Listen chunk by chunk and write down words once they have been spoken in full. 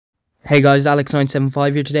Hey guys,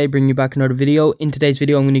 Alex975 here today, bringing you back another video. In today's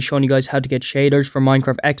video, I'm going to be showing you guys how to get shaders for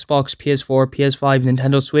Minecraft Xbox, PS4, PS5,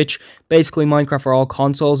 Nintendo Switch. Basically, Minecraft for all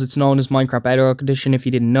consoles. It's known as Minecraft Bedrock Edition if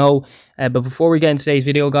you didn't know. But before we get into today's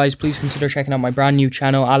video, guys, please consider checking out my brand new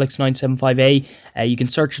channel, Alex975A. You can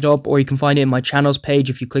search it up or you can find it in my channels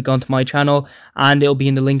page if you click onto my channel. And it'll be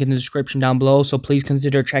in the link in the description down below. So please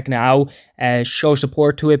consider checking it out. Show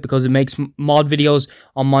support to it because it makes mod videos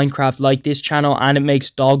on Minecraft like this channel. And it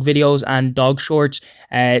makes dog videos and dog shorts.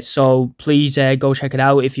 So please go check it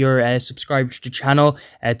out if you're subscribed to the channel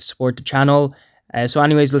to support the channel. So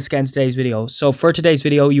anyways, let's get into today's video. So for today's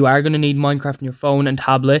video, you are going to need Minecraft on your phone and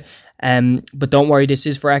tablet. But don't worry, this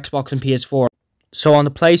is for Xbox and PS4. So on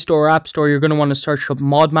the Play Store or App Store, you're going to want to search up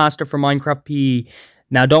Modmaster for Minecraft PE.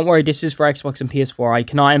 Now don't worry, this is for Xbox and PS4. I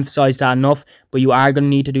cannot emphasize that enough, but you are going to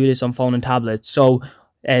need to do this on phone and tablet. So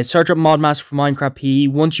search up Modmaster for Minecraft PE.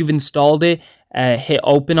 Once you've installed it, hit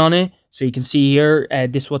open on it. So you can see here,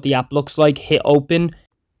 this is what the app looks like. Hit open.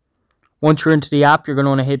 Once you're into the app, you're going to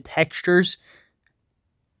want to hit textures.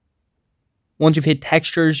 Once you've hit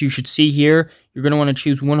textures, you should see here, you're going to want to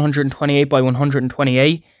choose 128 by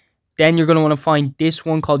 128. Then you're going to want to find this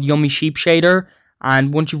one called Yummy Sheep Shader.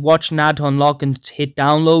 And once you've watched an ad to unlock and hit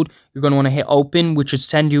download, you're going to want to hit open, which should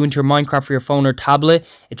send you into your Minecraft for your phone or tablet.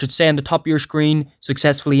 It should say on the top of your screen,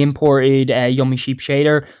 successfully imported Yummy Sheep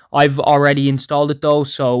Shader. I've already installed it though,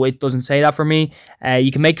 so it doesn't say that for me.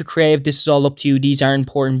 You can make it creative. This is all up to you. These are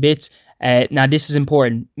important bits. Now this is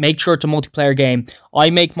important. Make sure it's a multiplayer game.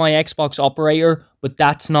 I make my Xbox operator, but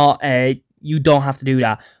that's not, you don't have to do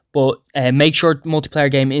that. But make sure the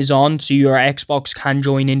multiplayer game is on so your Xbox can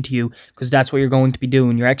join into you, because that's what you're going to be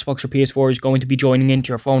doing. Your Xbox or PS4 is going to be joining into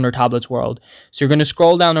your phone or tablet's world. So you're going to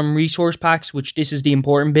scroll down on resource packs, which this is the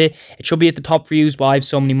important bit. It should be at the top for you, but I have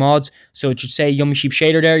so many mods. So it should say Yummy Sheep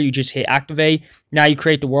Shader there. You just hit activate. Now you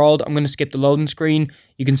create the world. I'm going to skip the loading screen.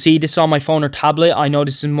 You can see this on my phone or tablet. I know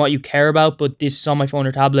this isn't what you care about, but this is on my phone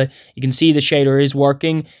or tablet. You can see the shader is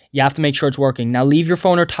working. You have to make sure it's working. Now leave your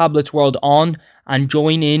phone or tablet's world on and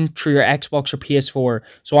join in through your Xbox or PS4.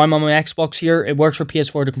 So I'm on my Xbox here. It works for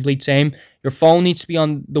PS4 the complete same. Your phone needs to be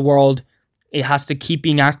on the world. It has to keep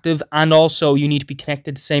being active, and also you need to be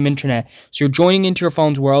connected to the same internet. So you're joining into your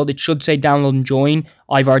phone's world. It should say download and join.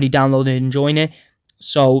 I've already downloaded and joined it.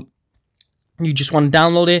 So you just want to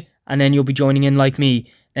download it, and then you'll be joining in like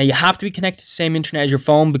me. Now you have to be connected to the same internet as your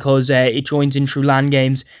phone because it joins in through LAN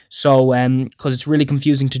games. So because it's really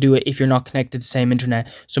confusing to do it if you're not connected to the same internet.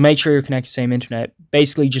 So make sure you're connected to the same internet.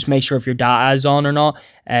 Basically just make sure if your data is on or not.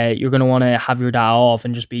 You're going to want to have your data off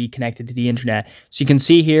and just be connected to the internet. So you can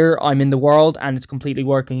see here I'm in the world and it's completely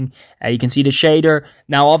working. You can see the shader.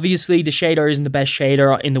 Now obviously the shader isn't the best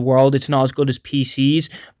shader in the world. It's not as good as PC's.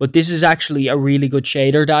 But this is actually a really good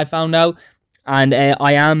shader that I found out. And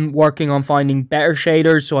I am working on finding better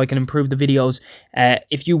shaders so I can improve the videos.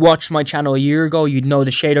 If you watched my channel a year ago, you'd know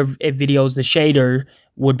the shader videos, the shader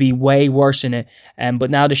would be way worse in it.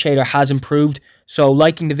 But now the shader has improved. So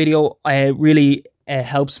liking the video really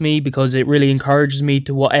helps me because it really encourages me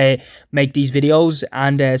to make these videos.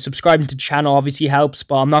 And subscribing to the channel obviously helps.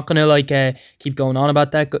 But I'm not going to keep going on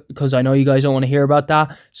about that because I know you guys don't want to hear about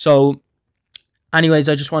that. So anyways,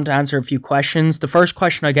 I just want to answer a few questions. The first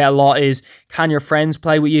question I get a lot is, can your friends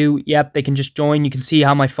play with you? Yep, they can just join. You can see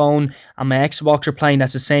how my phone and my Xbox are playing.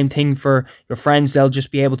 That's the same thing for your friends. They'll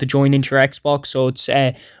just be able to join into your Xbox. So it's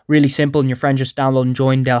really simple, and your friends just download and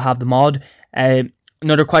join. They'll have the mod.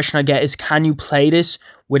 Another question I get is, can you play this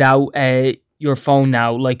without your phone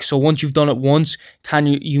now? Like, so once you've done it once, can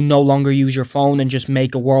you no longer use your phone and just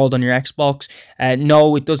make a world on your Xbox?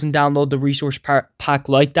 No, it doesn't download the resource pack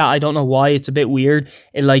like that. I don't know why. It's a bit weird.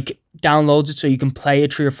 It like downloads it so you can play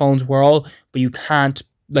it through your phone's world, but you can't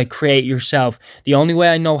like create it yourself. The only way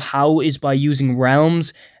I know how is by using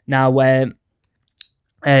realms. Now I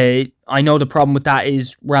know the problem with that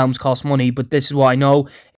is realms cost money, but this is what I know.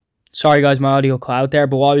 Sorry guys, my audio cut out there,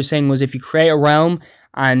 but what I was saying was if you create a realm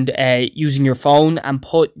and using your phone and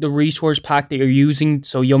put the resource pack that you're using,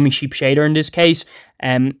 so Yummy Sheep Shader in this case,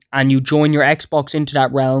 and you join your Xbox into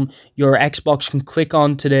that realm, your Xbox can click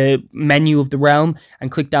onto the menu of the realm and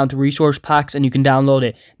click down to resource packs and you can download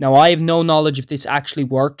it. Now I have no knowledge if this actually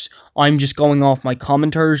works. I'm just going off my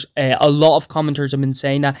commenters. A lot of commenters have been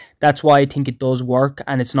saying that. That's why I think it does work,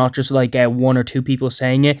 and it's not just like one or two people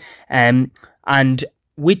saying it. And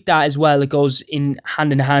with that as well, it goes in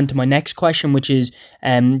hand to my next question, which is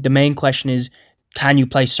the main question is, can you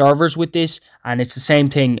play servers with this? And it's the same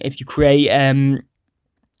thing. If you create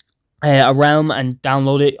a realm and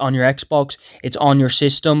download it on your Xbox. It's on your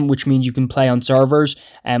system, which means you can play on servers,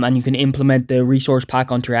 and you can implement the resource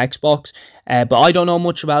pack onto your Xbox. But I don't know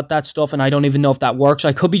much about that stuff, and I don't even know if that works.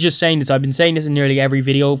 I could be just saying this. I've been saying this in nearly every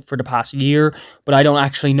video for the past year, but I don't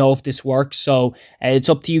actually know if this works. So it's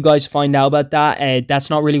up to you guys to find out about that. That's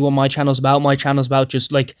not really what my channel's about. My channel's about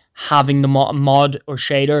just like having the mod or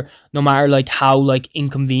shader, no matter like how like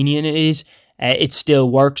inconvenient it is. It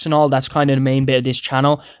still works and all. That's kind of the main bit of this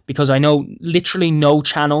channel, because I know literally no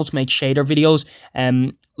channels make shader videos.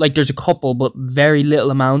 Like there's a couple, but very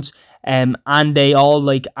little amounts. And they all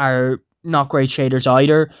like are not great shaders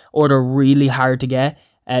either, or they're really hard to get.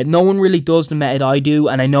 No one really does the method I do,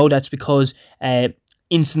 and I know that's because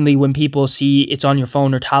instantly when people see it's on your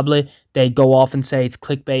phone or tablet, they go off and say it's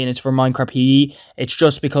clickbait and it's for Minecraft PE. It's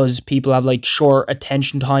just because people have like short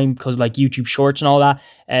attention time because like YouTube Shorts and all that,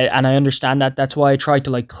 and I understand that. That's why I tried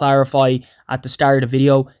to like clarify at the start of the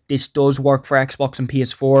video, this does work for Xbox and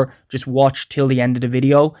PS4. Just watch till the end of the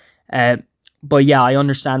video. But yeah, I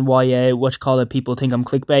understand why people think I'm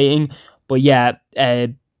clickbaiting. But yeah,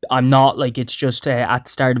 I'm not. Like, it's just at the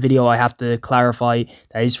start of the video I have to clarify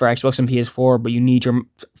that it's for Xbox and PS4, but you need your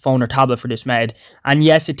phone or tablet for this method. And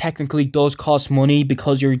yes, it technically does cost money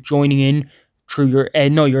because you're joining in through your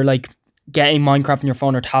you're like getting Minecraft on your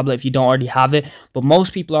phone or tablet if you don't already have it. But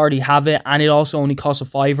most people already have it, and it also only costs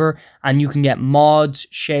 $5, and you can get mods,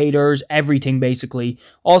 shaders, everything basically.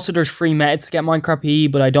 Also, there's free methods to get Minecraft PE,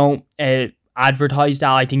 but I don't advertise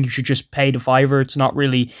that. I think you should just pay the $5. It's not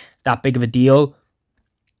really that big of a deal.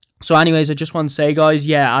 So anyways, I just want to say, guys,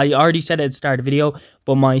 yeah, I already said it at the start of the video,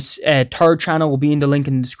 but my third channel will be in the link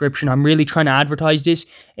in the description. I'm really trying to advertise this.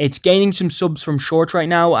 It's gaining some subs from shorts right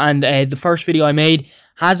now, and the first video I made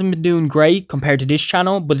hasn't been doing great compared to this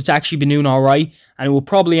channel, but it's actually been doing alright, and it will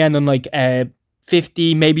probably end on like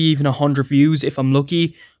 50, maybe even 100 views if I'm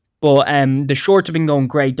lucky. But the shorts have been going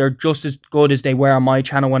great. They're just as good as they were on my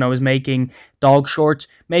channel when I was making dog shorts.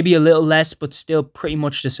 Maybe a little less, but still pretty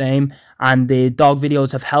much the same. And the dog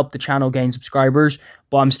videos have helped the channel gain subscribers.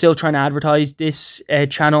 But I'm still trying to advertise this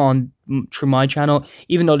channel through my channel.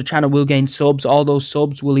 Even though the channel will gain subs, all those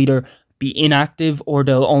subs will either be inactive or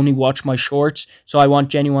they'll only watch my shorts. So I want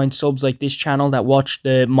genuine subs like this channel that watch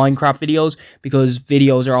the Minecraft videos, because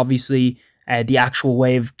videos are obviously the actual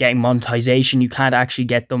way of getting monetization. You can't actually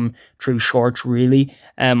get them through shorts, really.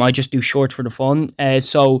 I just do shorts for the fun.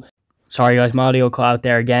 So sorry guys, my audio cut out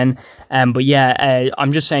there again. But yeah,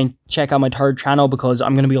 I'm just saying check out my third channel, because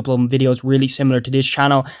I'm going to be uploading videos really similar to this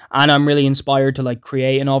channel, and I'm really inspired to like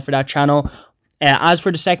create and all for that channel. As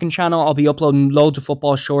for the second channel, I'll be uploading loads of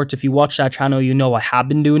football shorts. If you watch that channel, you know I have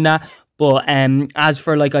been doing that. But as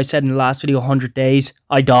for, like I said in the last video, 100 days,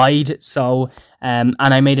 I died. So and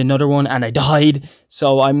I made another one and I died.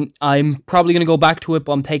 So I'm probably gonna go back to it,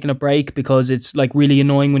 but I'm taking a break because it's like really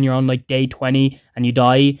annoying when you're on like day 20 and you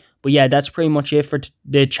die. But yeah, that's pretty much it for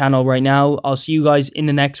the channel right now. I'll see you guys in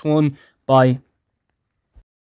the next one. Bye.